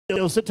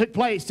that took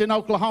place in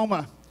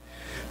Oklahoma.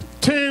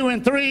 2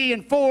 and 3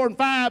 and 4 and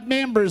 5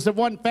 members of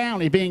one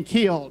family being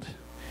killed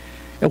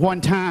at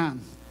one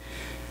time.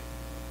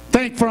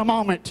 Think for a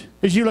moment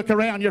as you look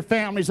around your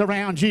families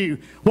around you.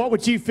 What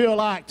would you feel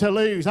like to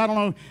lose? I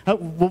don't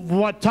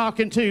know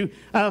talking to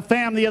a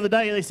family the other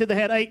day, they said they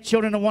had 8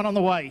 children and 1 on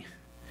the way.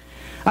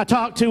 I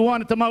talked to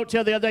one at the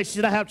motel the other day. She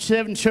said, I have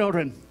 7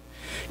 children.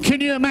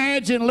 Can you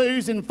imagine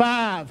losing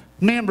 5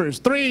 members,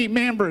 3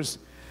 members,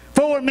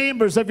 4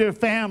 members of your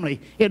family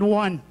in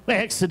one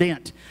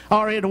accident,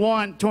 or in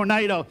one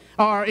tornado,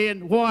 or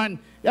in one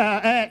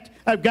act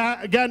of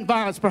gun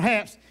violence,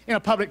 perhaps in a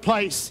public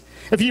place?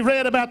 If you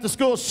read about the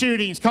school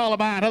shootings,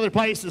 Columbine, other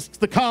places,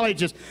 the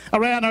colleges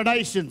around our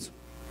nations,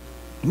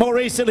 more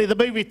recently the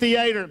movie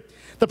theater,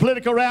 the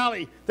political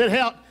rally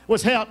that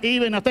was held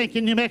even, I think,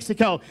 in New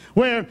Mexico,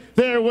 where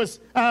there was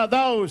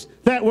those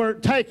that were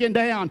taken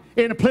down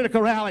in the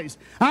political rallies.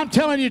 I'm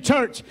telling you,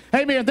 church,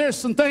 amen, there's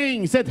some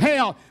things that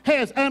hell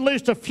has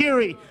unleashed a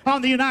fury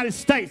on the United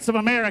States of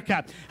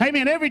America.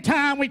 Amen, every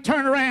time we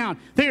turn around,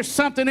 there's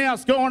something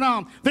else going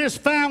on. There's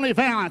family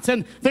violence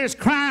and there's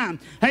crime.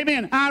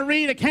 Amen, I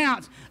read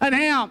accounts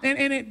now,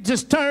 and it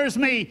disturbs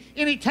me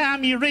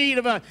anytime you read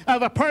of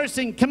a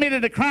person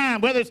committed a crime,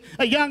 whether it's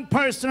a young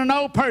person or an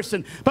old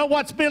person. But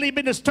what's really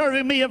been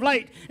disturbing me of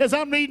late is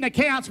I'm reading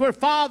accounts where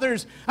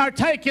fathers are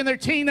taking their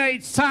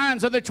teenage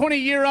sons or their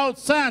 20-year-old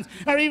sons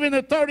or even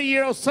their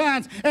 30-year-old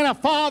sons, and a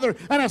father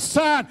and a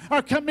son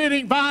are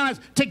committing violence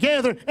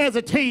together as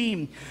a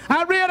team.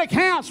 I read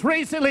accounts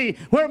recently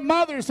where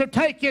mothers have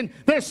taken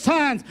their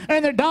sons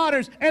and their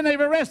daughters and they've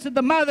arrested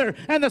the mother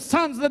and the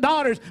sons and the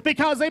daughters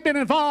because they've been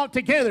involved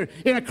together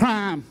in a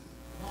crime.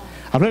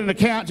 I read an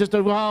account just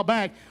a while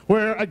back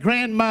where a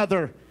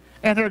grandmother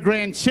and her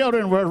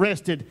grandchildren were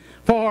arrested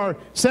for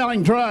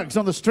selling drugs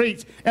on the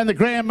streets, and the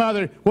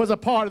grandmother was a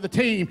part of the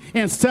team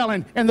in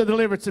selling and the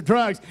deliverance of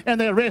drugs, and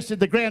they arrested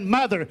the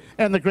grandmother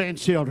and the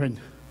grandchildren.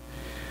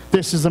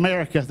 This is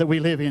America that we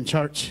live in,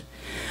 church.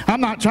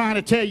 I'm not trying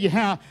to tell you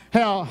how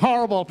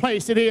horrible a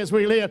place it is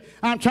we live.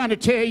 I'm trying to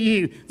tell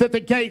you that the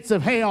gates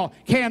of hell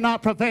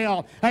cannot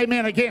prevail,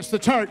 amen, against the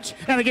church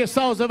and against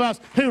those of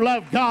us who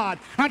love God.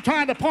 I'm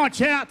trying to point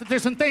you out that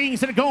there's some things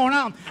that are going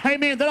on,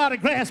 amen, that ought to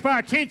grasp our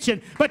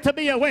attention, but to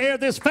be aware of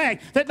this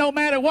fact that no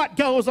matter what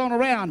goes on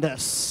around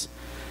us,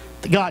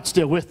 God's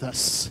still with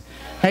us.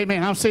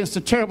 Amen. I'm seeing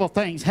some terrible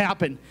things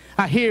happen.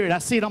 I hear it. I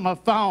see it on my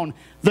phone.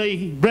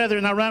 The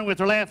brethren I run with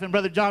are laughing.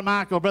 Brother John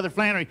Michael, Brother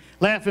Flannery,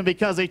 laughing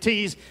because they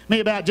teased me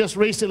about just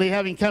recently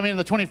having come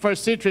into the 21st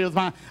century with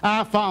my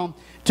iPhone.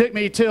 It took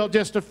me till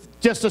just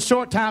a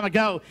short time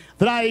ago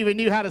that I even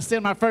knew how to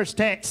send my first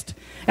text.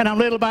 And I'm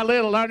little by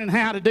little learning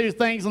how to do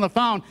things on the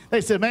phone.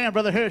 They said, man,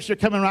 Brother Harris, you're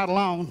coming right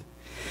along.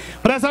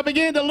 But as I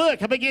began to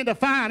look, I began to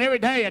find every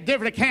day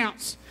different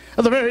accounts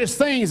of the various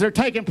things that are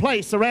taking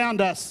place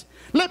around us.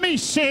 Let me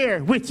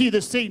share with you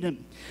this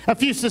evening a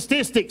few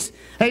statistics,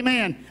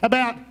 amen,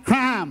 about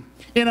crime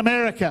in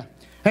America.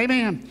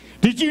 Amen.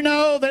 Did you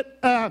know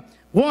that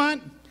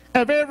 1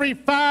 of every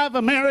 5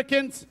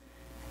 Americans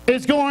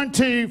is going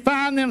to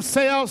find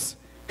themselves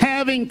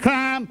having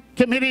crime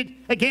committed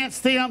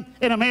against them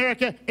in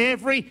America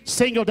every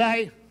single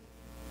day?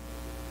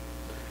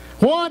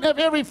 1 of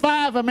every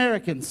 5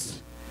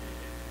 Americans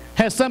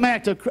has some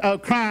act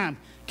of crime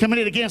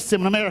committed against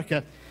them in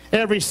America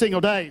every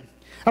single day.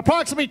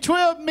 Approximately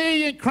 12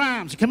 million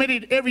crimes are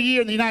committed every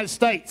year in the United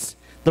States,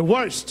 the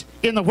worst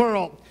in the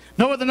world.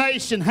 No other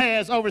nation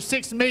has over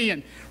 6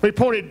 million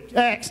reported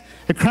acts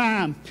of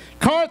crime.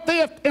 Car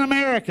theft in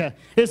America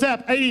is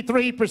up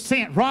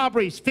 83%,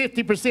 robberies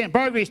 50%,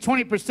 burglaries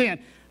 20%,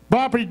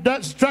 property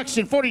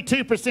destruction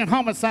 42%,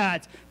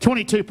 homicides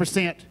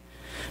 22%.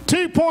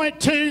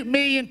 2.2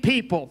 million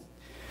people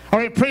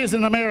are in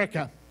prison in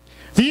America.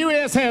 The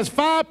U.S. has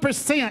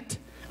 5%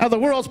 of the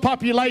world's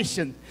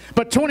population,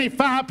 but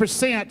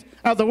 25%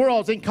 of the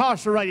world's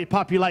incarcerated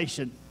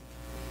population.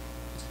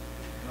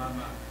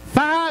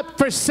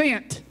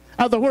 5%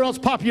 of the world's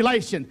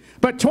population,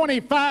 but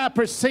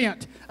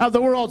 25% of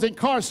the world's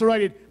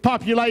incarcerated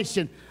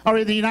population are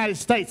in the United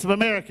States of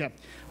America.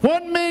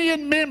 1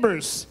 million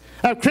members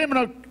of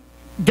criminal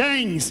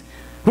gangs,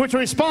 which are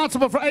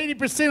responsible for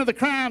 80% of the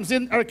crimes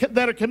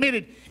that are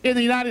committed in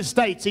the United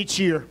States each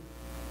year.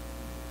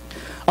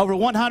 Over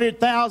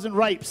 100,000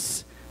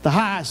 rapes, the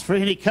highest for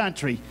any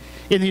country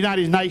in the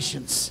United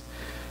Nations.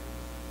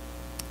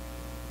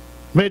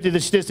 Read through the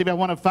statistic about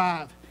 1 of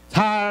 5. It's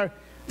higher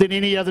than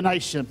any other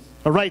nation.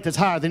 A rate that's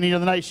higher than any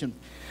other nation.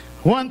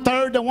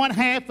 1/3 to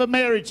 1/2 of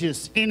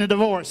marriages end in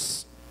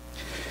divorce.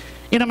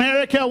 In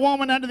America, a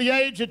woman under the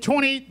age of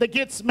 20 that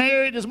gets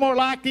married is more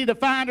likely to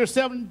find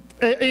herself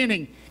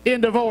ending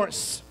in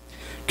divorce.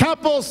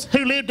 Couples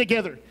who live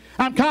together.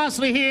 I'm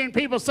constantly hearing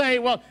people say,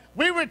 well,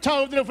 we were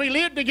told that if we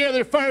lived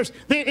together first,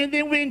 and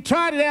then we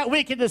tried it out,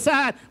 we could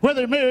decide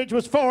whether marriage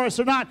was for us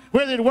or not,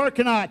 whether it'd work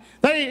or not.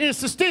 There's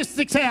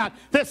statistics out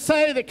that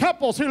say that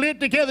couples who live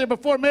together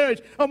before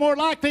marriage are more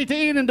likely to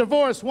end in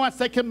divorce once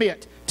they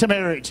commit to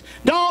marriage.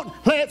 Don't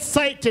let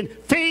Satan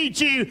feed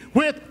you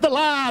with the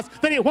lies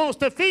that he wants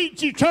to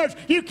feed you, church.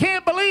 You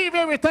can't believe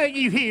everything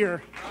you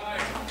hear.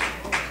 That's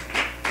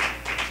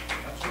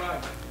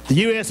right. The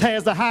U.S.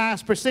 has the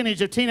highest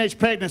percentage of teenage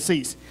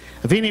pregnancies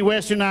of any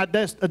Western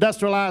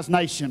industrialized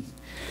nation.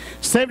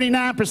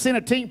 79%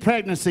 of teen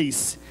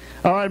pregnancies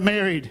are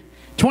unmarried.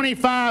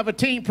 25 of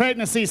teen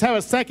pregnancies have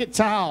a second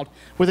child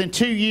within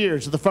 2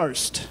 years of the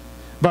first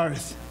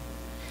birth.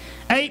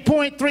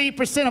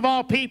 8.3% of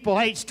all people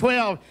aged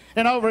 12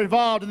 and over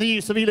involved in the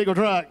use of illegal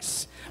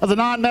drugs, of the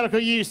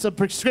non-medical use of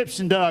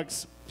prescription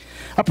drugs.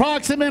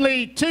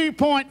 Approximately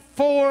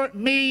 2.4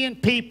 million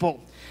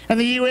people in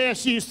the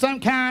U.S. use some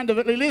kind of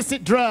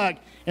illicit drug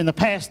in the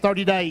past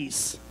 30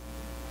 days.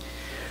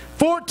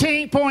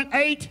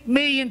 14.8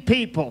 million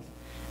people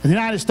in the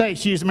United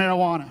States use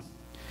marijuana.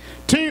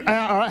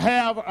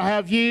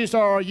 Have used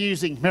or are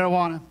using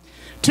marijuana.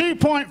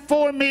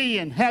 2.4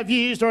 million have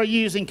used or are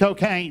using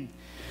cocaine.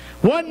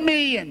 1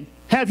 million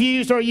have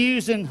used or are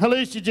using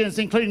hallucinogens,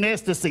 including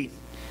ecstasy.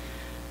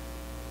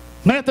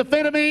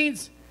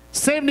 Methamphetamines,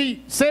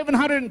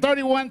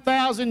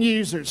 731,000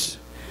 users.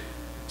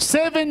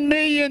 7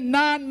 million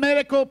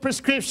non-medical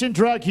prescription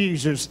drug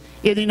users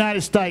in the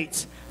United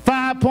States.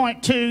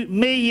 5.2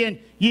 million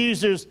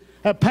users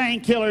of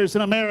painkillers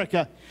in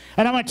America.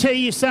 And I'm going to tell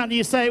you something.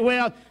 You say,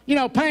 well, you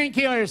know,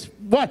 painkillers,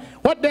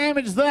 what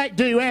damage does that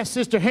do? Ask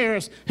Sister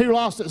Harris, who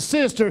lost a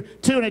sister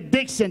to an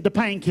addiction to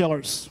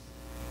painkillers.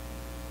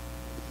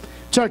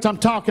 Church, I'm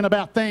talking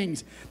about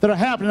things that are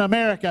happening in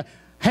America.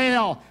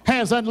 Hell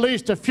has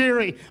unleashed a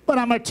fury, but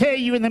I'm going to tell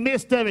you in the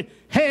midst of it,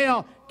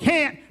 hell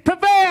can't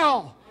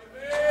prevail.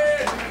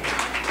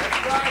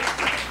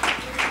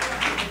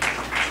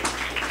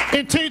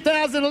 In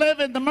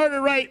 2011, the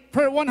murder rate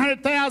per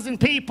 100,000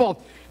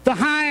 people, the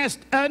highest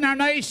in our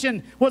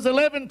nation, was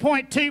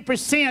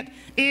 11.2%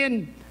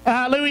 in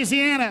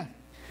Louisiana.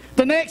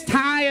 The next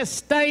highest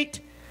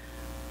state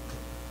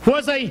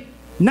was a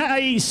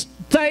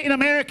state in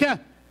America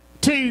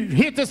to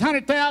hit this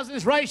 100,000,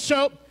 this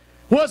ratio,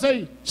 was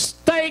a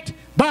state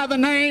by the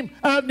name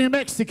of New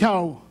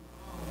Mexico.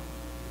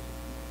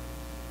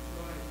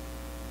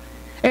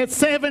 At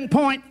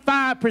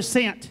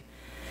 7.5%,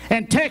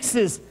 and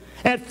Texas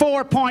at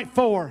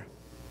 4.4%.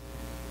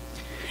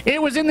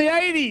 It was in the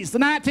 80s, the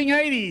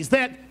 1980s,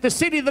 that the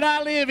city that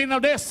I live in,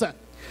 Odessa,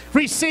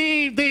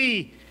 received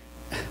the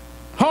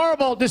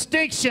horrible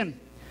distinction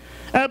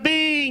of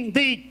being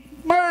the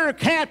murder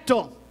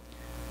capital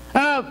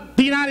of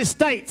the United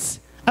States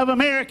of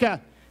America,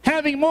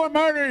 having more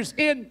murders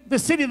in the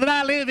city that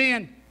I live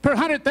in per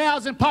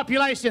 100,000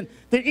 population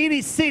than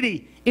any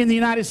city in the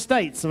United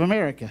States of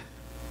America.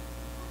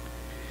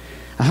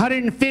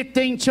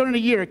 115 children a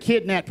year are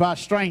kidnapped by a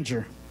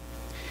stranger.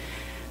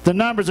 The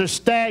numbers are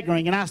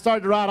staggering, and I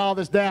started to write all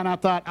this down. I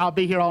thought, I'll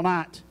be here all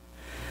night.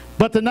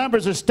 But the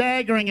numbers are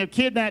staggering of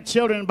kidnapped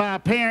children by a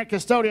parent,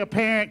 custodial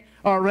parent,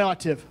 or a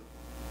relative.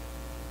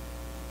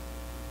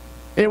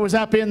 It was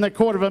up in the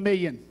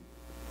 250,000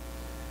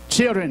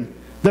 children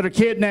that are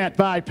kidnapped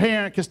by a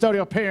parent,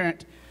 custodial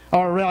parent,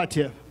 or a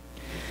relative.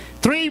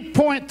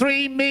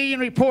 3.3 million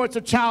reports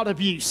of child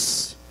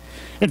abuse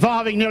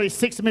involving nearly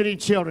 6 million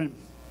children.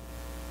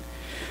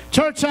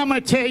 Church, I'm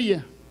going to tell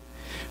you,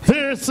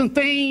 there are some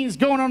things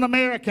going on in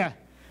America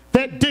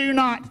that do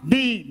not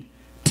need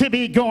to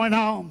be going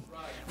on.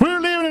 We're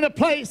living in a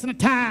place and a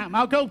time.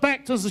 I'll go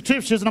back to the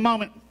scriptures in a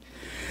moment.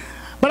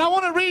 But I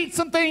want to read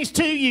some things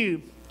to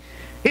you.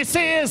 It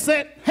says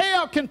that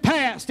hell can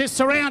pass. It's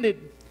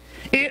surrounded.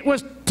 It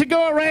was to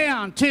go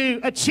around, to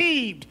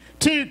achieve,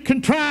 to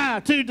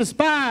contrive, to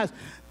despise,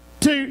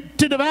 to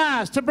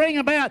devise, to bring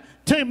about,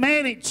 to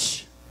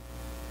manage.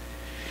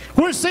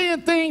 We're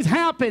seeing things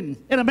happen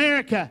in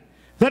America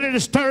that are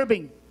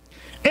disturbing.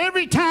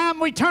 Every time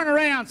we turn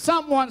around,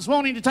 someone's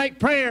wanting to take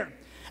prayer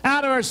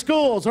out of our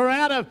schools or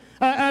out of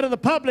the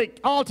public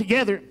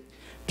altogether.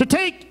 To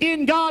take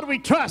in God we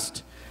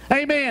trust,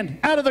 amen,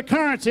 out of the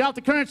currency, out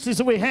the currencies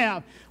that we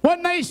have.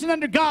 One nation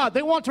under God,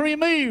 they want to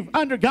remove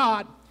under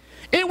God.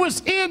 It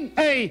was in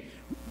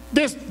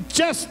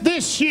just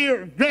this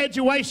year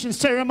graduation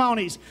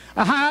ceremonies.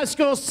 A high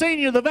school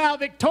senior, the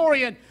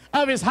valedictorian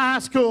of his high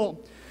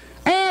school,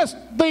 asked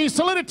the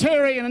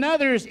salutatorian and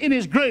others in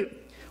his group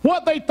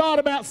what they thought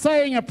about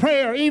saying a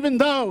prayer, even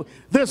though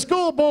the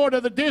school board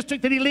of the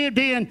district that he lived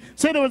in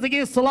said it was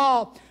against the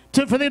law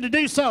for them to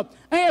do so.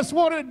 Asked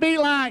what it would be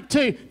like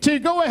to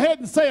go ahead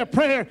and say a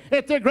prayer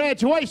at their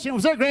graduation. It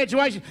was their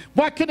graduation.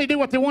 Why couldn't they do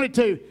what they wanted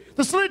to?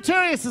 The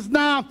salutatorian says,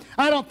 no,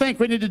 I don't think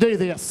we need to do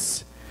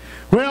this.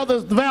 Well, the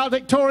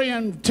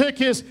valedictorian took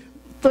his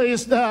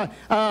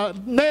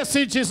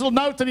message, his little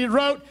note that he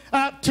wrote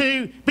up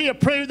to be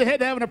approved. They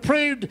had to have an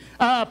approved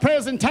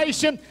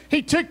presentation.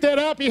 He took that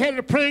up. He had it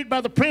approved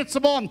by the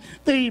principal and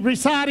the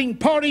reciting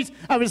parties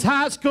of his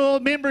high school.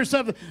 Members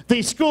of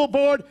the school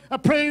board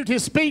approved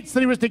his speech that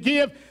he was to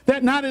give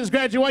that night at his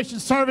graduation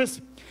service.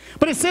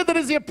 But it said that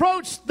as he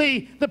approached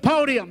the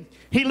podium,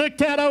 he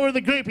looked out over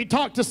the group. He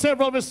talked to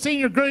several of his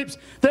senior groups,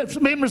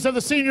 members of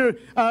the senior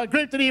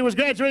group that he was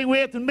graduating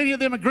with, and many of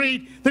them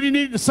agreed that he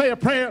needed to say a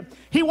prayer.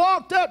 He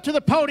walked up to the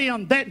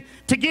podium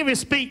to give his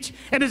speech,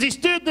 and as he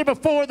stood there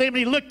before them,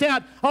 he looked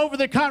out over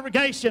the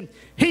congregation.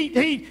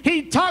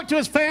 He talked to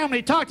his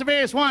family, talked to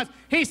various ones.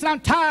 He said, I'm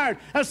tired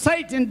of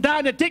Satan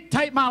trying to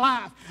dictate my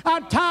life.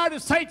 I'm tired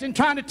of Satan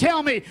trying to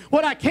tell me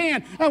what I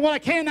can and what I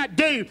cannot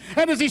do.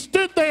 And as he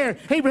stood there,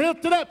 he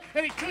lifted up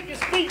and he took his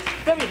speech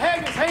that he had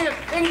in his hand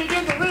and he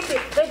began to rip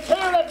it and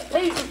tear it up to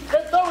pieces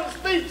and throw his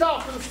speech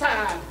off to the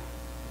side.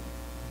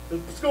 The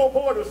school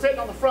board was sitting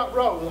on the front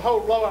row with the whole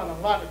row on them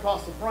right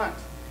across the front.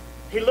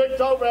 He looked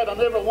over at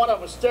them, every one of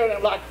them staring at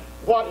him like,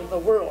 what in the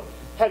world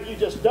have you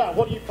just done?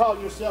 What do you call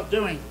yourself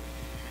doing?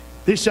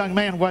 This young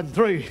man wasn't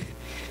through.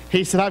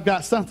 He said, I've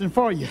got something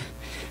for you.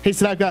 He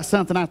said, I've got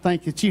something I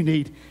think that you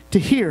need to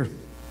hear.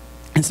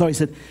 And so he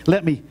said,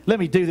 let me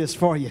do this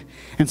for you.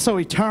 And so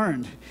he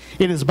turned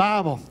in his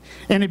Bible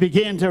and he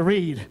began to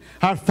read,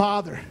 Our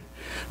Father,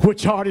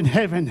 which art in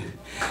heaven,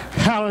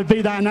 hallowed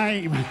be thy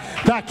name,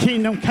 thy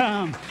kingdom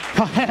come.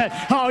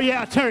 Oh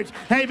yeah, church,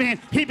 amen.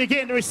 He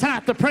began to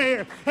recite the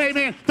prayer,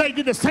 amen. They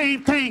did the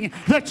same thing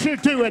that you're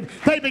doing.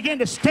 They began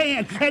to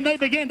stand and they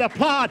began to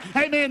applaud,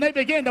 amen. They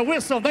began to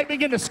whistle, they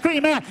began to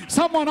scream out.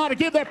 Someone ought to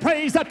give their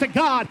praise up to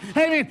God,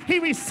 amen. He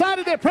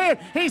recited their prayer.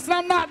 He said,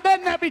 I'm not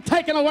letting that be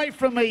taken away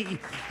from me,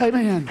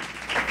 amen.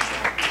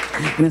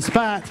 And in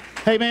spite,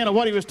 amen, of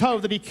what he was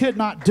told that he could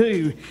not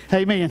do,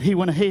 amen, he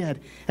went ahead,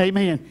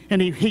 amen,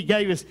 and he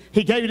gave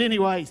it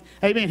anyways,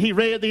 amen. He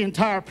read the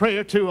entire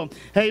prayer to them,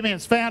 amen.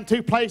 It's found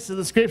 2 places of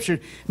the scripture,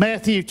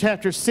 Matthew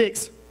chapter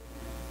 6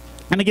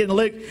 and again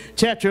Luke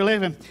chapter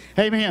 11,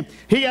 amen.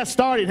 He got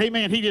started,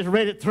 amen. He just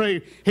read it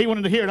through. He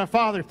wanted to hear it. Our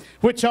Father,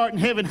 which art in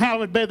heaven,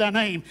 hallowed be thy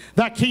name.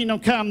 Thy kingdom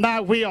come, thy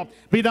will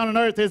be done on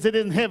earth as it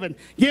is in heaven.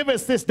 Give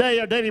us this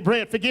day our daily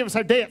bread. Forgive us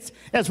our debts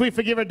as we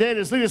forgive our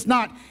debtors. Lead us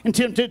not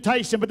into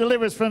temptation, but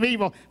deliver us from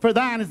evil. For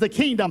thine is the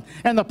kingdom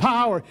and the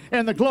power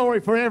and the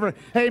glory forever,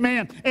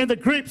 amen. And the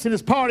groups in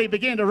his party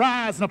began to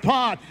rise and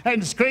applaud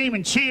and scream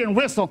and cheer and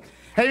whistle.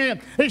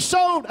 Amen. It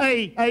showed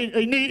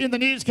in the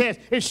newscast,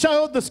 it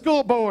showed the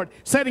school board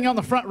sitting on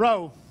the front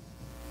row.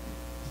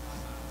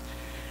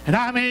 And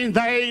I mean,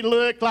 they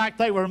looked like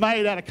they were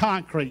made out of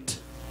concrete.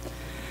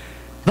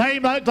 They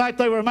looked like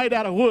they were made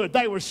out of wood.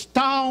 They were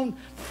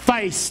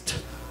stone-faced.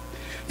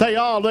 They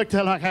all looked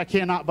at it like, I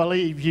cannot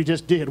believe you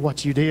just did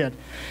what you did.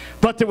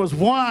 But there was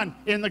one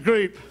in the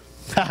group.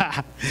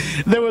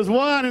 There was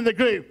one in the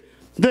group.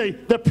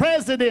 The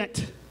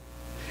president,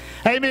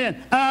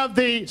 amen, of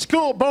the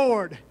school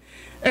board.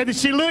 And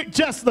she looked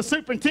just, the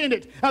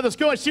superintendent of the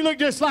school, she looked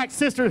just like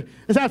Sister,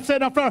 as I've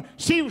said up front.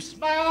 She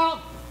smiled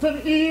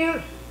from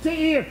ear to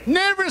ear.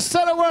 Never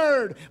said a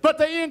word, but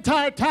the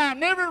entire time.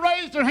 Never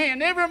raised her hand,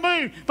 never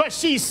moved. But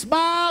she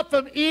smiled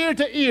from ear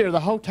to ear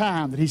the whole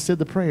time that he said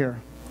the prayer.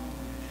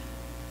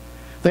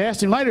 They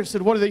asked him later,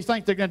 said, what do they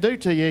think they're going to do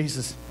to you? He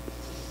says,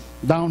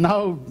 don't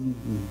know,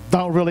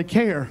 don't really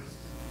care.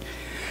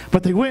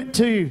 But they went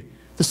to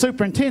the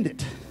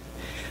superintendent.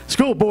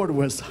 School board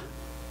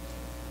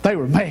they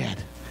were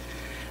mad.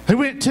 They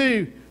went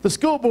to the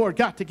school board,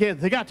 got together.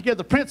 They got together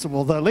the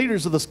principal, the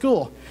leaders of the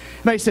school.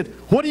 And they said,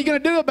 what are you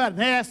going to do about it?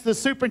 And they asked the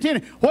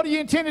superintendent, what do you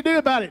intend to do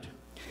about it?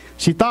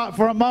 She thought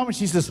for a moment.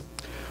 She says,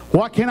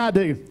 what can I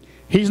do?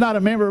 He's not a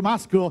member of my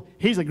school.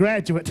 He's a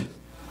graduate.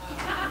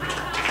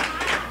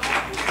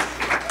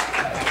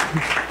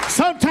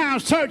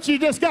 Sometimes, church, you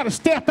just got to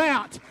step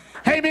out.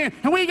 Amen.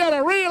 And we got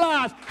to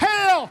realize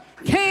hell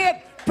can't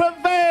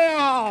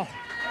prevail.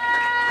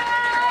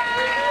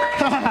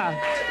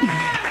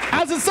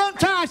 I said,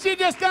 sometimes you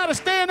just got to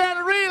stand out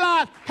and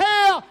realize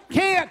hell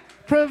can't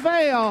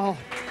prevail.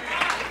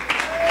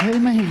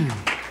 Amen.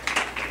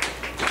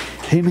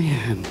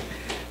 Amen.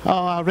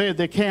 Oh, I read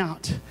the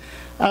account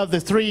of the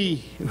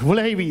 3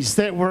 ladies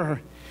that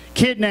were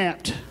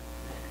kidnapped.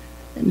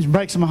 And it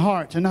breaks my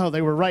heart to know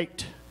they were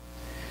raped.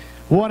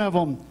 One of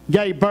them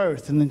gave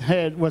birth and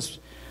then was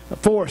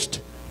forced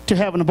to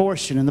have an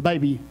abortion and the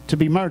baby to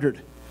be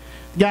murdered.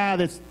 The guy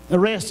that's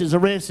arrested is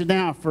arrested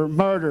now for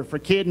murder, for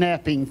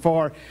kidnapping,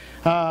 for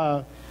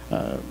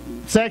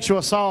sexual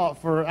assault.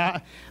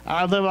 I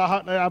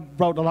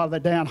wrote a lot of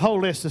that down,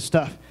 whole list of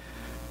stuff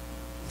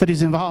that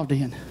he's involved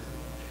in.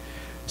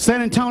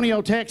 San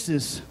Antonio,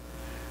 Texas,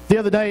 the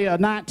other day, a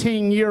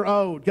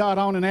 19-year-old got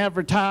on and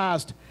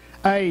advertised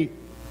a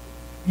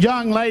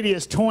young lady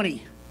as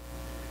 20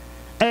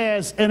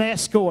 as an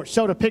escort,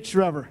 showed a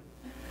picture of her.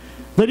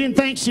 They didn't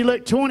think she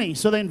looked 20,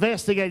 so they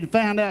investigated and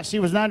found out she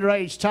was an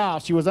underage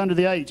child. She was under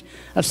the age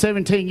of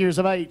 17 years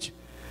of age.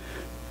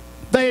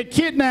 They had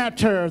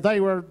kidnapped her. They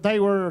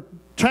were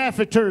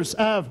traffickers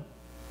of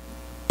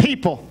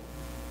people.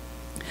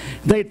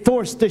 They had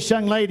forced this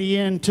young lady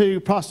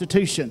into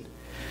prostitution,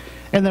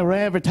 and they were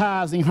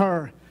advertising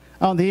her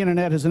on the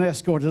internet as an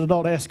escort, as an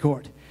adult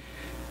escort.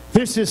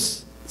 This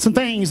is some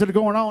things that are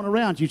going on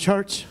around you,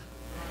 church.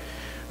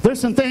 There's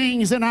some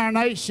things in our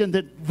nation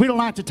that we don't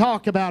like to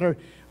talk about or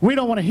we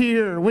don't want to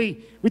hear.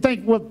 We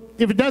think, well,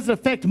 if it doesn't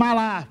affect my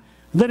life,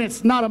 then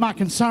it's not of my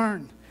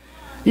concern.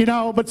 You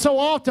know, but so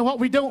often what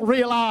we don't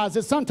realize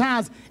is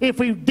sometimes if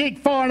we dig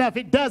far enough,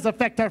 it does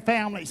affect our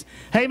families.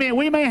 Amen.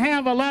 We may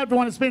have a loved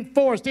one that's been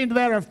forced into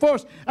that, or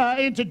forced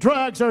into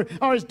drugs, or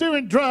is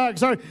doing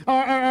drugs, or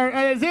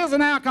is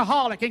an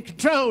alcoholic and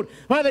controlled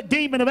by the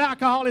demon of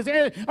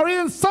alcoholism, or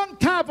in some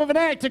type of an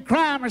act of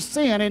crime or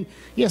sin. And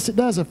yes, it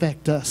does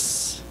affect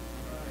us.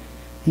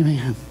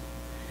 Amen.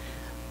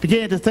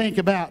 Begin to think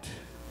about,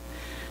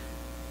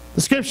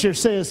 the scripture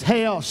says,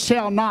 hell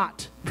shall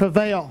not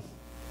prevail.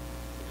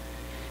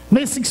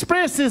 This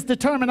expresses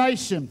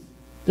determination,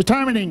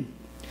 determining,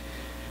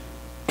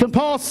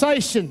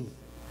 compulsion,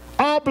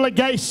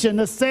 obligation,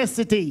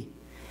 necessity,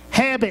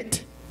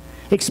 habit,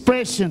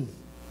 expression,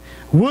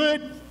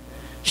 would,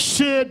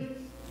 should,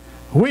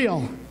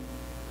 will.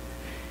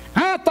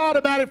 I thought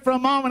about it for a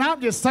moment.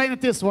 I'm just saying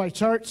it this way,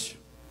 church.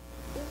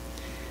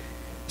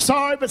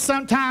 Sorry, but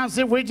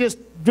sometimes we're just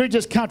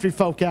country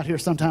folk out here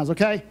sometimes,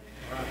 okay?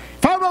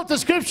 If I wrote the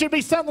scripture, it'd be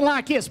something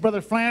like this,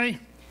 Brother Flannery.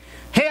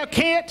 Hell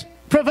can't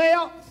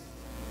prevail.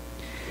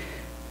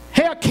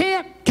 Hell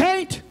can't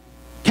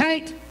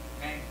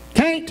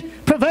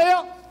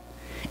prevail.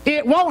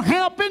 It won't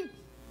happen.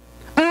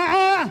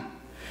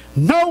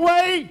 No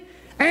way.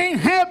 Ain't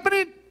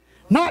happening.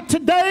 Not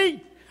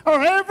today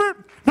or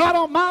ever. Not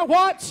on my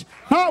watch.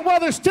 Not while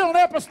there's still an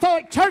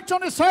apostolic church on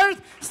this earth.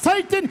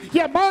 Satan,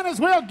 you might as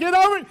well get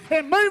over it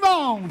and move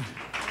on.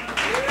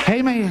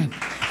 Amen.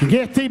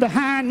 Get thee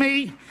behind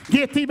me.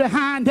 Get thee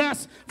behind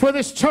us, for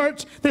this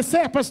church, this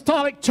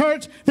apostolic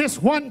church, this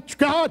one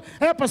God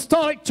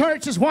apostolic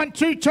church, this one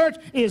true church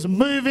is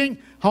moving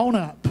on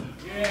up.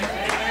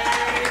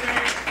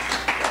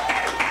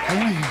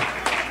 Amen.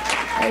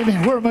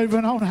 Amen. We're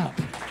moving on up.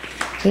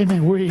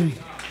 Amen. We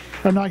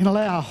are not going to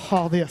allow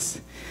all this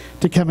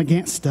to come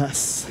against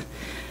us.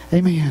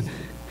 Amen.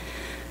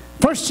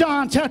 1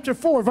 John chapter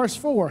 4, verse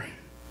 4.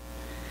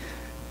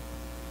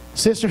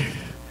 Sister,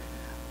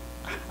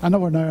 I know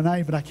her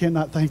name, but I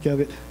cannot think of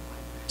it.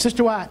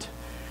 Sister White,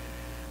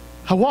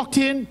 I walked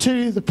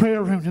into the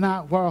prayer room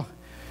tonight while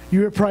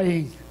you were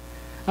praying.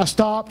 I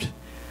stopped.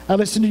 I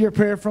listened to your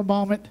prayer for a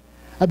moment.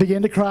 I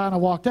began to cry and I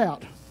walked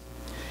out.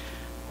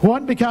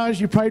 One, because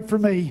you prayed for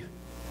me,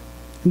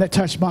 and that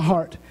touched my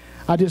heart.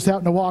 I just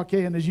happened to walk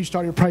in as you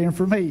started praying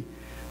for me.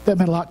 That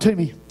meant a lot to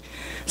me.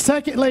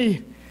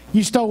 Secondly,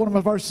 you stole one of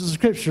my verses of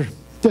Scripture.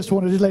 Just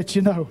wanted to let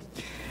you know.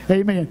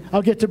 Amen.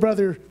 I'll get to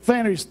Brother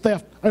Flannery's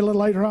theft a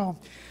little later on.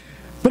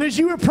 But as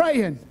you were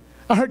praying,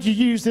 I heard you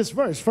use this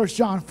verse, 1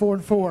 John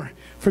 4:4.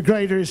 For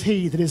greater is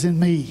he that is in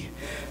me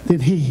than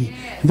he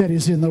that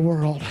is in the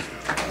world.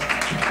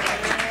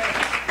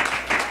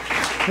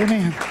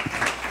 Amen.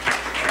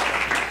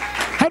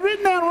 I'd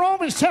written down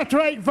Romans chapter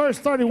 8, verse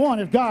 31.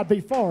 If God be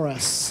for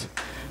us,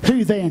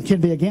 who then can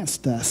be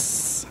against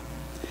us?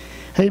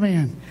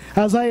 Amen.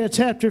 Isaiah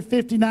chapter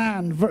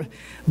 59.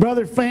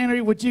 Brother Flannery,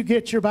 would you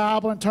get your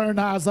Bible and turn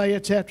to Isaiah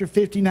chapter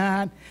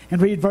 59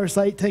 and read verse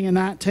 18 and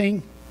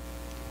 19?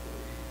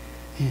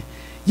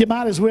 You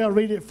might as well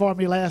read it for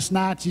me last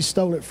night. You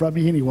stole it from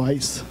me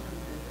anyways.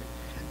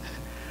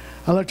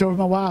 I looked over at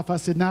my wife. I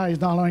said, no,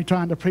 he's not only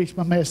trying to preach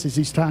my message,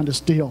 he's trying to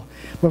steal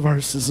my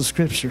verses of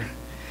Scripture.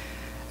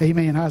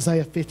 Amen.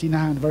 Isaiah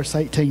 59, verse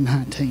 18,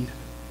 19.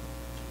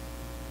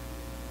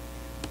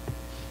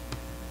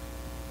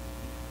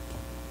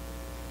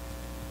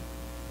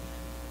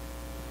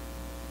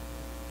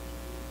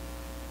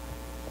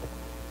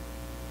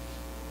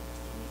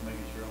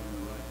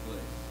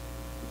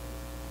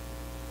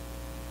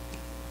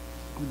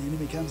 When the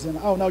enemy comes in.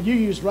 Oh, no, you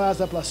used rise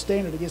up like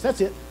standard against.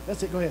 That's it.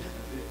 That's it. Go ahead.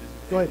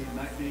 Go ahead.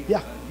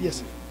 Yeah.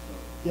 Yes.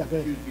 Yeah, go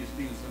ahead.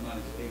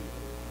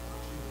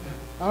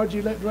 I heard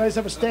you raise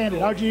up a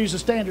standard. I heard you use a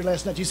standard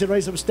last night. You said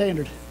raise up a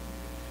standard.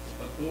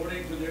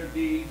 According to their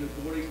deeds,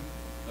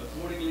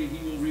 accordingly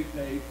he will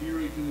repay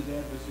fury to his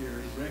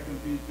adversaries,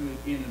 recompense to his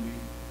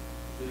enemies.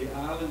 To the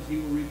islands he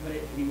will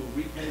repay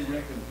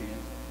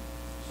recompense.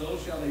 So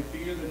shall they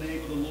fear the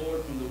name of the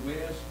Lord from the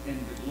west, and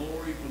the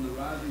glory from the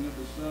rising of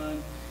the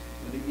sun.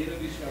 When the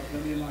enemy shall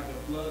come in like a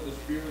flood, the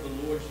Spirit of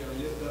the Lord shall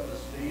lift up a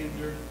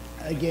standard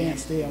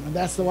against him. And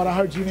that's what I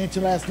heard you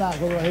mention last night,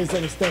 where I raised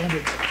up a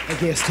standard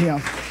against him.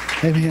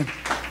 Amen.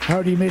 I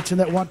heard you mention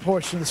that one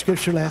portion of the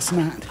Scripture last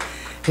night.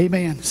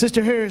 Amen.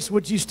 Sister Harris,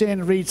 would you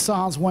stand and read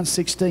Psalms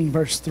 116,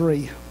 verse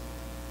 3?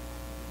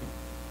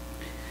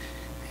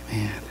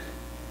 Amen.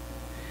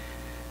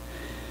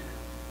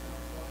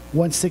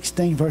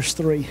 116, verse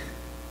 3.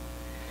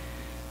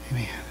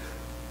 Amen.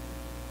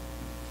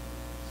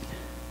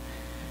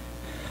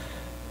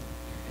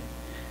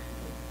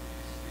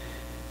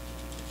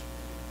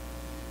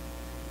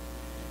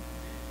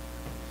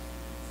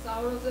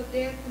 Sorrows of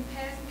death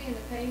compassed me, and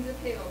the pains of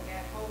hell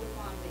gat hold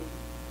upon me.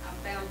 I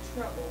found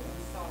trouble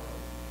and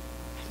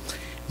sorrow.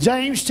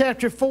 James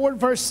chapter 4,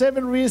 verse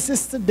 7,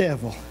 resist the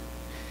devil.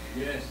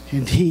 Yes.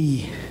 And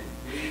he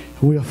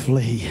will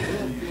flee.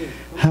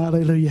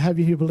 Hallelujah. Have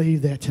you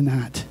believed that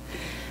tonight?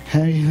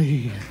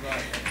 Hallelujah.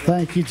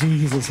 Thank you,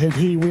 Jesus. And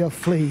he will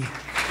flee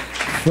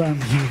from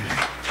you.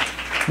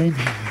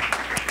 Amen.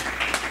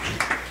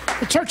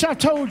 The church, I've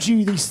told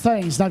you these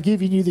things, and I've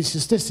given you these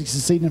statistics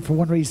this evening for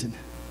one reason.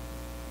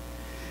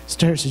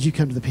 Sister Harris says, you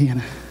come to the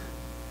piano.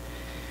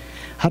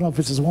 I don't know if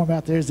it's as warm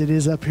out there as it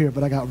is up here,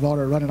 but I got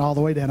water running all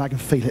the way down. I can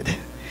feel it.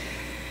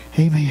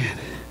 Amen.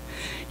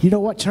 You know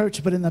what,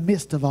 church? But in the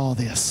midst of all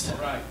this,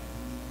 Right.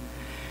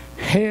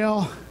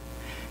 hell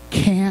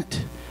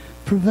can't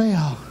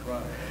prevail.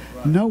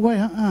 Right. No way,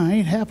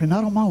 ain't happening.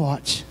 Not on my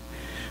watch.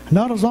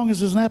 Not as long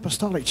as there's an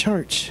apostolic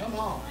church. Come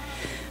on.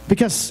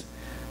 Because,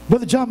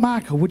 Brother John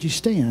Michael, would you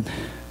stand?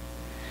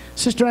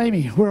 Sister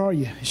Amy, where are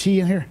you? Is she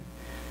in here?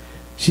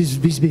 She's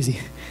busy.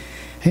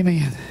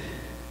 Amen.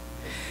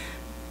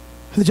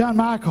 Brother John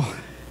Michael,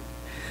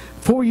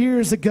 4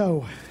 years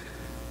ago,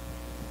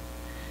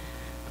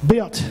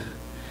 built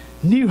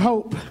New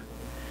Hope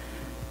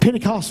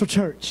Pentecostal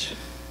Church.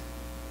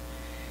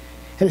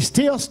 And it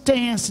still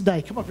stands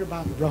today. Come up here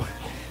by me, bro.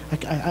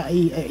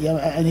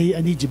 I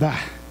need you by.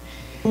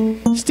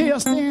 Still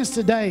stands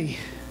today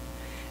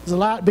as a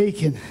light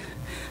beacon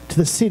to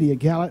the city of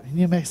Gallup,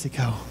 New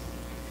Mexico.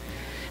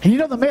 And you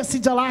know the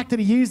message I like that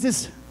he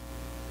uses?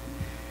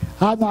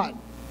 I don't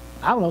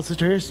know,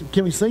 Sister Harris,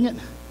 can we sing it?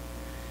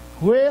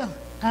 Well,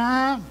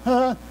 I'm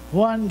a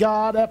one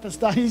God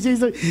apostolic.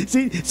 She's not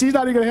even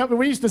going to help me.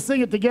 We used to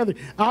sing it together.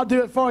 I'll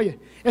do it for you.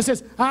 It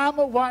says, I'm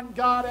a one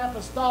God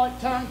apostolic,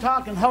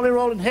 tongue-talking, holy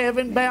rolling,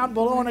 heaven-bound,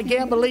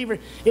 born-again believer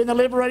in the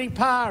liberating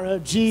power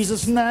of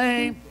Jesus'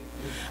 name.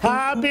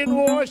 I've been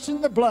washed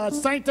in the blood,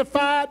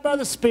 sanctified by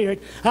the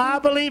Spirit. I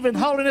believe in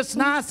holiness,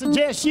 and I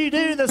suggest you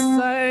do the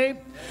same.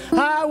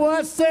 I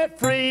was set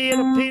free at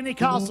a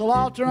Pentecostal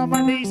altar on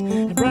my knees,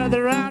 and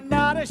brother, I'm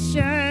not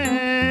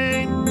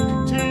ashamed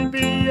to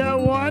be a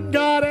one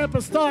God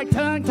apostolic,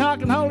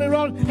 tongue-talking, holy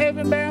rolling,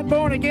 heaven-bound,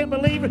 born-again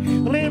believer,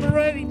 the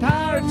liberating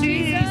power of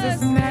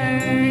Jesus'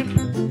 name.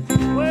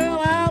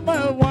 Well, I'm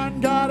a one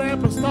God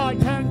apostolic,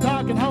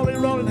 tongue-talking, holy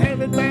rolling,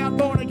 heaven-bound,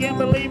 born-again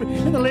believer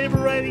in the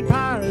liberating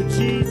power of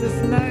Jesus'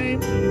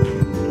 name.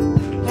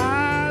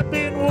 I've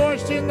been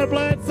washed in the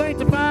blood,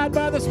 sanctified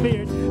by the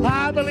Spirit.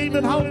 I believe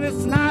in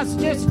holiness, and I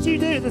suggest that you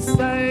do the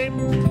same.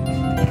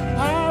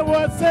 I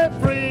was set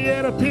free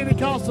at a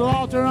Pentecostal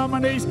altar on my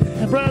knees,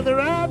 and brother,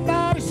 I'm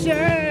not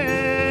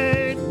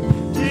ashamed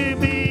to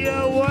be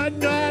a one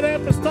God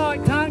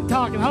apostolic,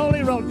 tongue-talking,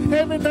 holy rolling,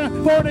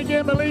 heaven-bound,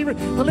 born-again believer,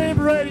 the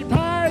liberating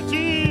power of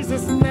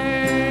Jesus'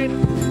 name.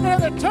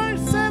 And the church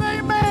said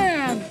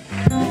amen.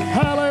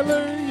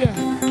 Hallelujah.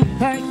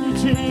 Thank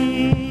you,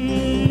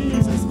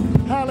 Jesus.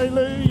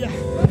 Hallelujah.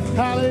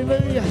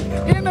 Hallelujah.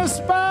 In the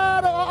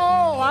spite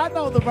of, I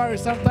know the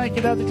verse I'm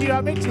thinking of.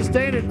 I mentioned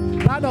standard.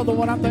 I know the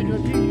one I'm thinking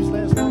of you used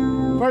last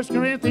night. 1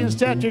 Corinthians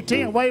chapter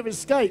 10, way of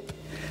escape.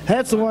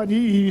 That's the one you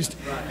used.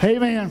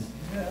 Amen.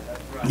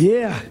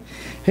 Yeah.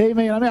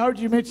 Amen. I heard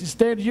you mention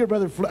standard. Your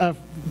brother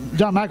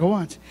John Michael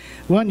once.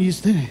 One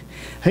used to.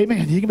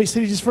 Amen. You can be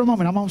seated just for a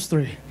moment. I'm almost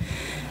through.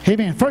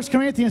 Amen. 1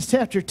 Corinthians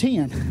chapter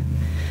 10,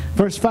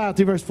 verse 5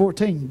 through verse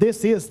 14.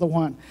 This is the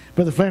one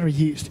Brother Flannery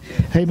used.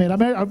 Amen.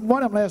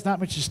 One of them last night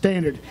mentioned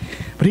standard,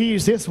 but he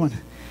used this one.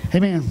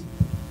 Amen.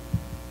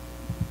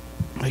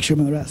 Make sure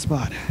I'm in the right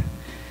spot.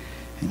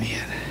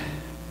 Amen.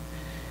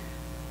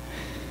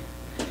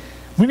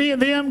 Many of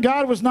them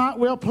God was not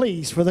well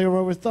pleased, for they were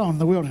overthrown in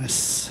the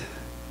wilderness.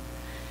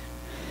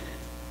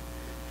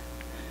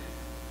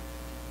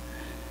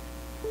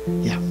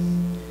 Yeah.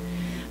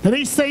 Now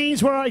these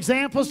things were our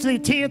examples to the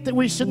intent that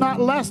we should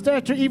not lust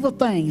after evil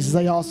things as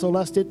they also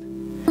lusted.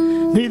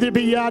 Neither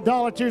be ye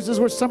idolaters, as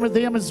were some of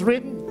them, as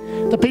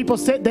written. The people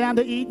sat down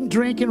to eat and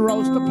drink and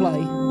rose to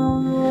play.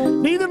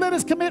 Neither let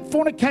us commit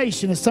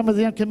fornication, as some of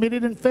them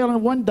committed and fell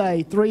in one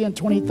day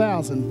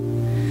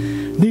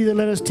 23,000. Neither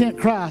let us tempt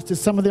Christ,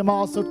 as some of them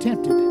also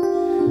tempted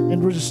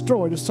and were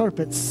destroyed of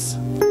serpents.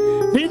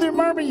 Neither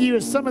murmur you,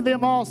 as some of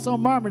them also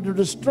murmured and were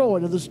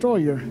destroyed of the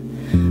destroyer.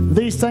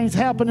 These things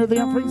happen to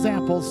them for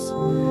examples.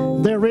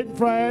 They're written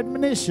for our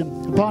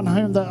admonition, upon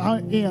whom the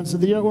ends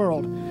of the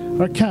world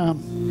are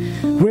come.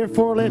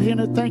 Wherefore let him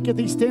that thinketh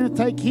he standeth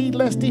take heed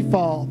lest he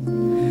fall.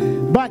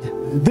 But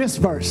this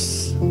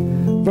verse,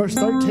 verse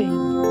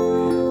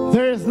 13,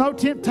 there is no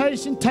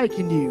temptation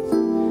taken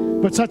you,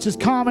 but such is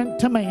common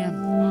to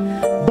man.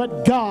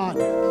 But God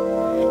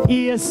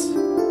is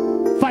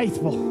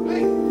faithful.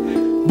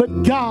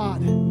 But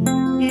God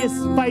is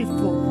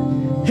faithful,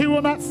 who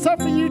will not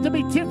suffer you to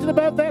be tempted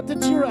above that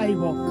you're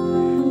able,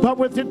 but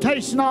with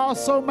temptation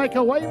also make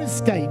a way of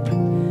escape,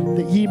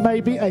 that ye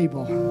may be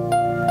able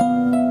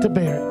to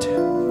bear it.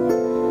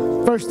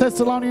 1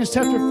 Thessalonians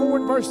chapter 4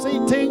 and verse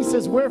 18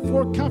 says,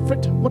 wherefore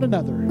comfort one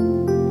another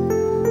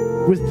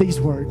with these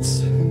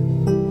words.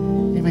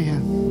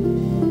 Amen.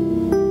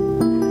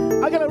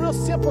 I got a real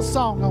simple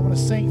song I want to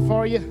sing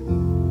for you.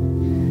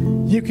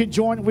 You can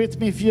join with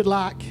me if you'd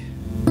like.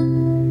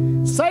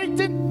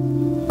 Satan,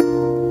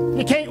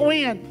 you can't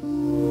win.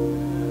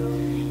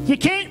 You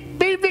can't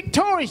be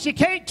victorious. You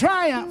can't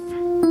triumph.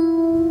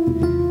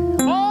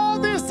 All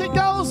this that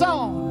goes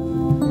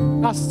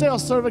on, I still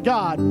serve a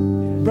God.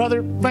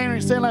 Brother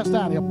Flannery said last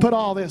night, he'll put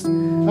all this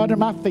under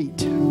my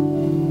feet.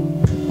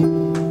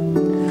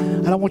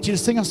 I want you to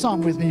sing a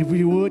song with me if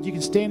you would. You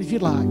can stand if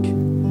you'd like.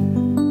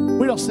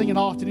 We don't sing it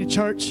often in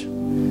church.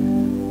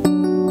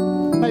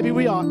 Maybe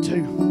we ought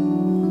to.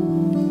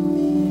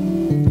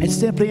 It's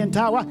simply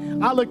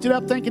entitled. I looked it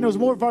up thinking there was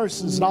more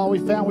verses, and all we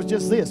found was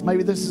just this.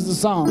 Maybe this is the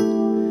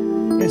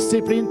song. It's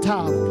simply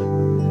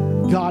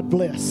entitled, God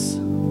Bless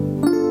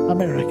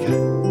America.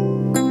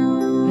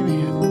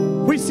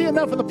 Amen. We see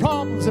enough of the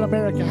problems in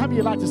America. How many of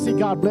you like to see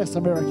God bless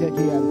America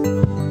again?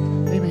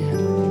 Amen.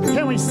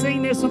 Can we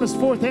sing this on this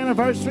 4th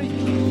anniversary?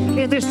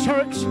 In this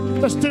church,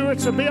 the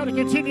stewards are built to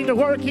continue to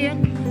work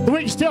in. That we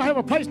can still have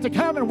a place to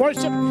come and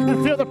worship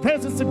and feel the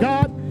presence of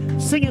God.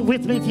 Sing it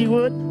with me if you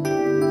would.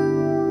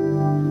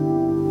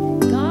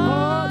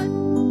 God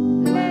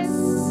bless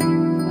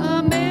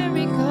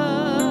America.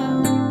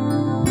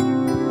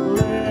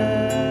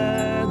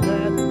 Let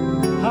that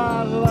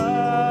our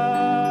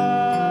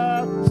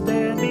love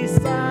stand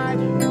beside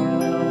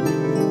her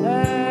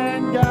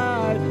and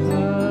guide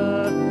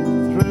her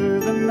through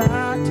the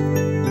night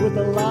with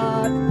a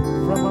light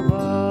from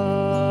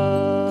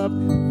above,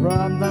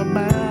 from the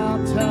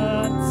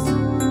mountains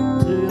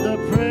to the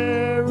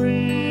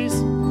prairies,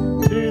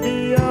 to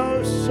the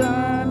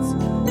oceans,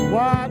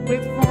 white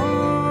with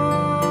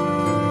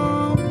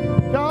foam.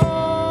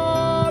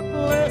 God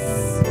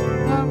bless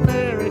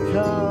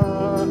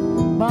America,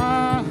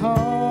 my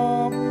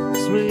home,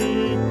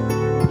 sweet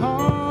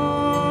home.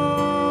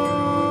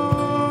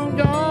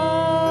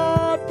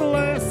 God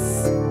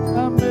bless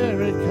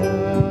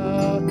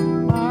America,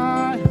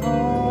 my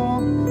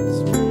home,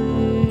 sweet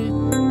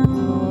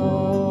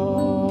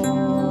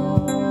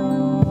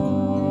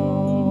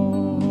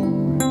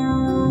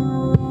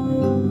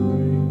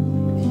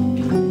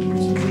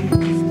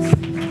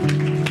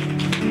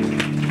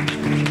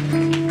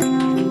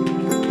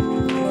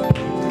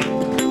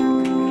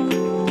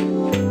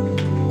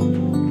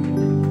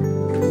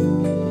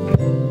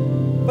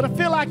But I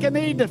feel like I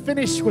need to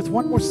finish with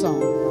one more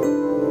song.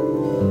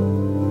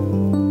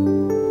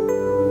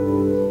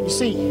 You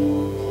see,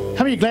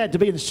 how many are glad to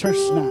be in this church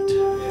tonight?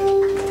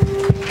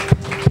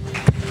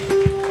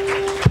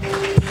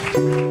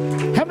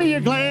 How many are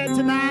glad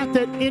tonight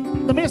that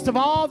in the midst of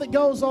all that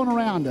goes on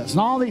around us and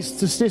all these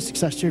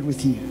statistics I shared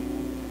with you,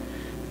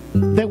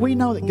 that we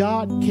know that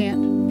God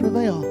can't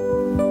prevail?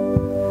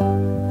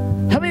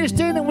 How many are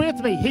standing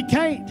with me? He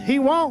can't. He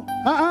won't.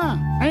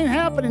 Ain't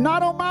happening.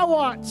 Not on my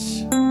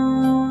watch.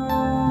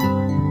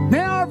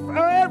 Now or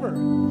ever.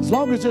 As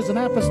long as there's an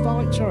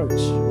apostolic church.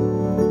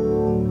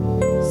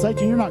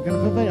 Satan, you're not going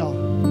to prevail.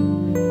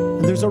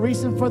 And there's a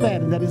reason for that,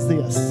 and that is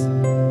this.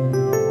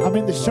 I'm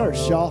in this church,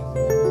 y'all.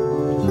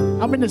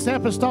 I'm in this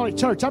apostolic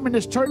church. I'm in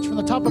this church from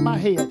the top of my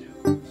head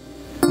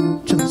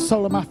to the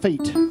sole of my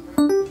feet.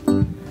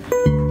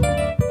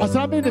 I said,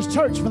 I'm in this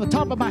church from the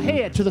top of my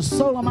head to the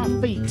sole of my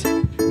feet.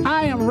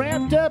 I am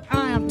wrapped up,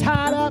 I am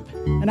tied up,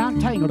 and I'm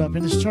tangled up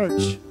in this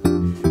church.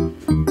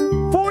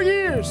 4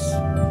 years.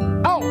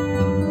 Oh,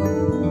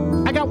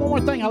 I got one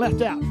more thing I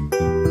left out.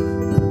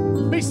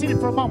 Be seated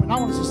for a moment. I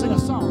want us to sing a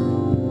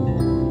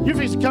song. You're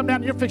fixing to come down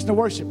and you're fixing to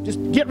worship. Just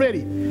get ready.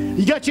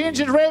 You got your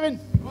engines revving?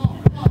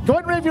 Go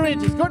ahead and rev your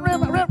engines. Go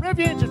ahead and rev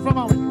your engines for a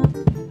moment.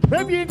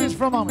 Rev your engines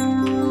for a moment.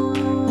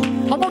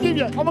 I'm gonna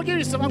give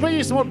you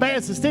some more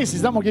bad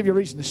statistics. I'm gonna give you a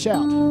reason to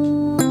shout.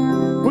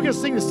 We're gonna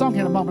sing this song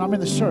here in a moment. I'm in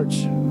this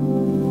church.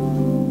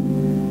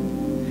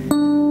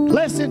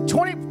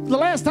 The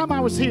last time I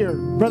was here,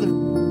 Brother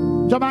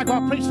John Michael,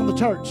 I preached from the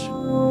church.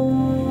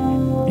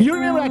 You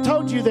remember I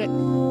told you that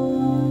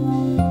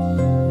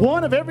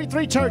one of every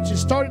 3 churches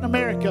started in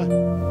America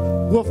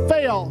will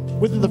fail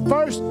within the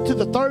 1st to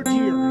the 3rd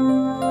year.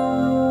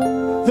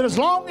 That as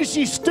long as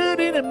you stood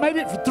in and made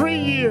it for 3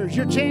 years,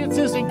 your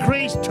chances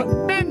increased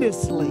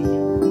tremendously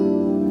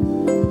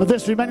of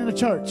this remaining a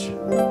church.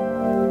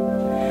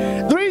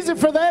 The reason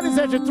for that is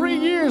after 3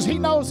 years, he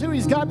knows who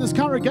he's got in his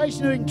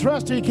congregation, who he can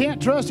trust, who he can't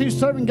trust, who's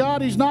serving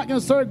God, who's not going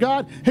to serve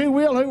God, who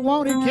will, who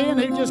won't, who can,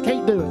 who just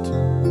can't do it.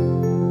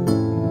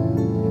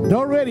 And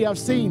already I've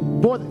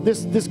seen, boy,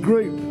 this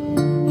group,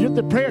 you get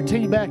the prayer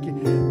team back here.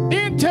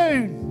 In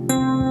tune,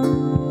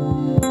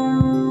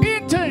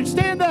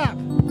 stand up.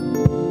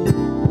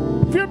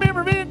 If you're a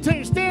member of In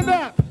Tune, stand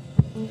up.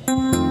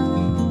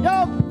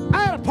 Yo,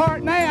 I had a part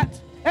in that.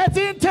 That's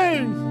In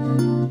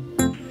Tune.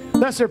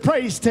 That's their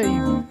praise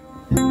team.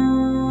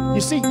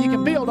 You see, you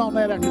can build on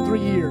that after 3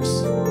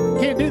 years. You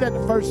can't do that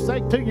in the first 2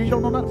 years. You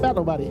don't know nothing about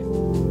nobody.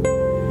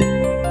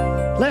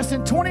 Less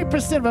than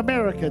 20% of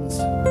Americans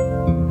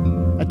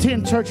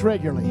attend church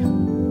regularly.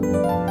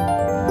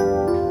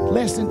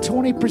 Less than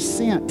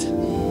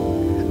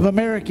 20% of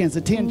Americans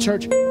attend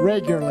church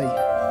regularly.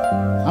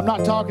 I'm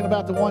not talking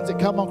about the ones that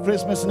come on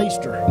Christmas and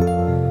Easter.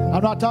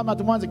 I'm not talking about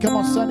the ones that come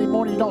on Sunday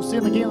morning. You don't see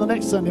them again the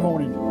next Sunday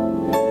morning.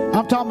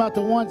 I'm talking about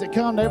the ones that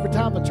come every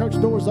time the church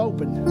doors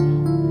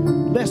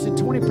open. Less than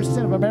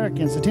 20% of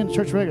Americans attend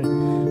church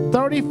regularly.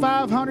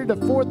 3,500 to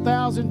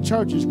 4,000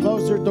 churches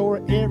close their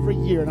door every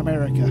year in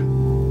America.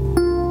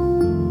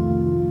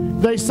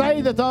 They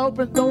say that the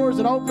open doors,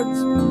 it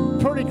opens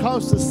pretty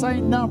close to the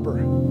same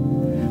number.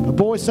 But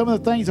boy, some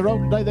of the things that are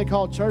open today they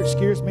call church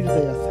scares me to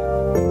death.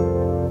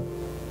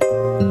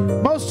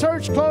 Most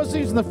church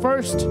closings in the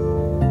first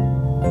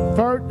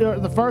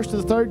of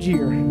the third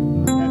year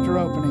after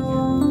opening.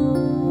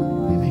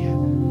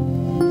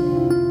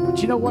 Amen.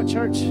 But you know what,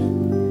 church?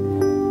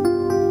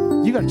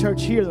 You got a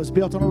church here that was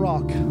built on a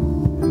rock.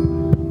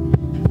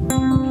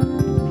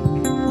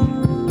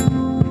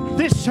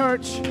 This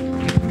church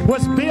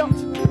was built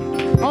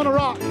on a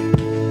rock.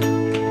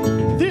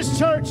 This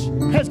church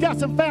has got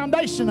some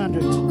foundation under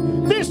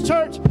it. This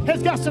church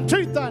has got some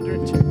truth under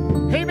it.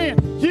 Amen.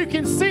 You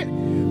can sit.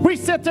 We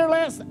sat there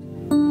last.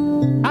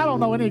 I don't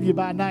know any of you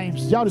by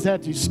names. Y'all just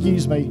have to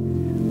excuse me.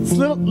 This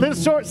little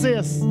short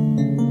sis.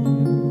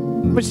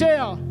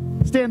 Michelle,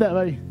 stand up,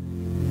 baby.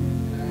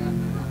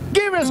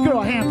 Give this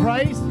girl a hand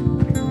praise.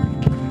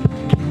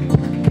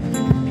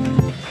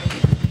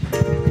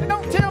 And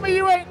don't tell me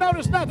you ain't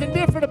noticed nothing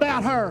different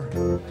about her.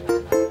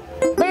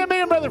 Man,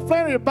 me and Brother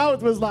Flannery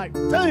both was like,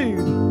 dude,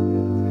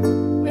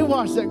 we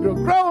watched that girl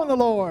grow in the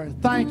Lord.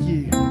 Thank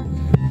you.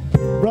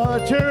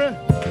 Brother Tura,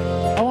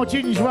 I want you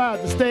and your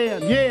wife to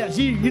stand. Yes,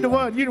 you the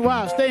one, you the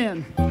wife,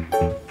 stand.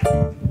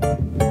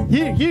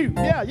 You and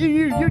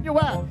your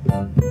wife.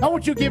 I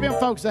want you to give them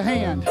folks a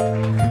hand.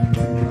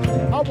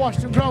 I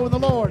watched them grow in the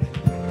Lord.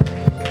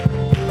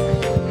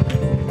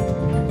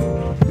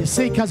 You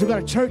see, because we've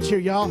got a church here,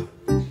 y'all.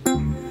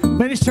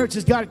 Man, this church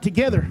has got it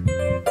together.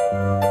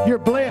 You're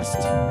blessed.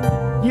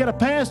 You got a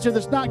pastor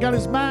that's not got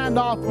his mind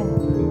off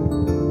him.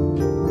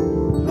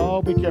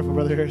 Oh, be careful,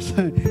 Brother Harris.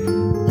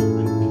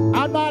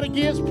 I'm not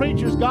against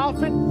preachers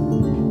golfing.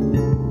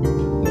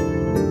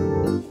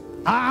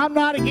 I'm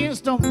not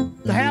against them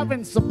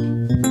having some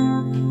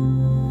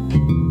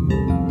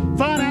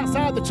fun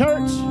outside the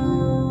church,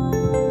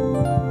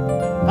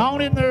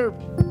 on in their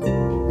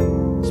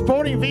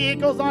sporting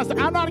vehicles.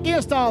 I'm not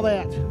against all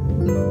that.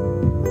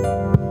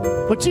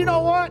 But you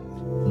know what?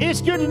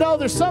 It's good to know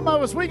there's some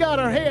of us, we got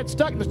our heads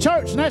stuck in the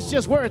church, and that's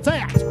just where it's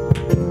at.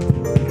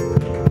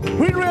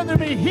 We'd rather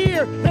be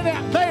here than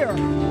out there.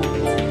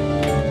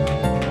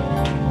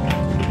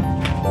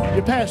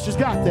 Your pastor's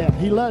got that.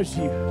 He loves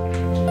you.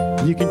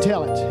 You can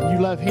tell it. And you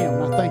love him.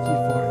 And I thank you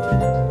for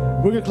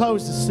it. We're going to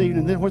close this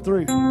evening, then we're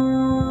through. But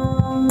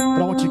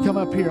I want you to come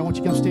up here. I want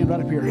you to come stand right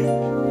up here.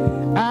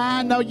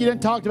 I know you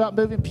didn't talk about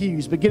moving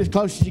pews, but get as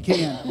close as you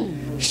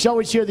can. Show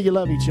each other that you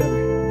love each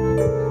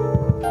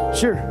other.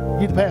 Sure.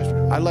 You the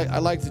pastor.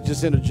 I'd like to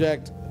just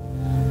interject.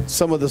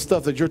 Some of the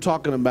stuff that you're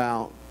talking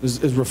about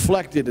is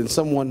reflected in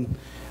someone.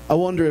 I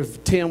wonder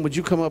if, Tim, would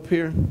you come up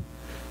here?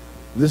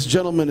 This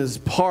gentleman is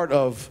part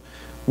of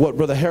what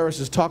Brother Harris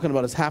is talking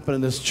about is happening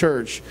in this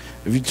church.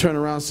 If you turn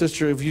around,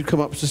 sister, if you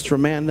come up, Sister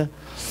Amanda.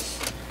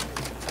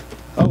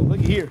 Oh, look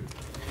at here.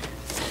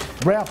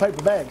 Brown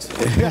paper bags.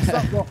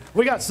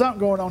 We got something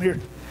going on here.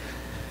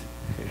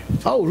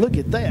 Oh, look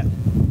at that.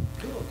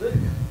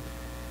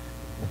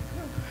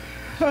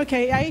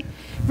 Okay, I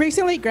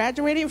recently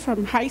graduated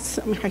from high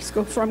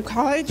school, from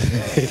college.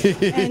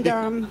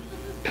 And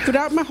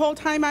throughout my whole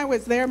time I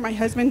was there, my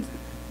husband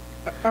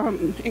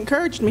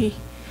encouraged me,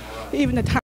 even the time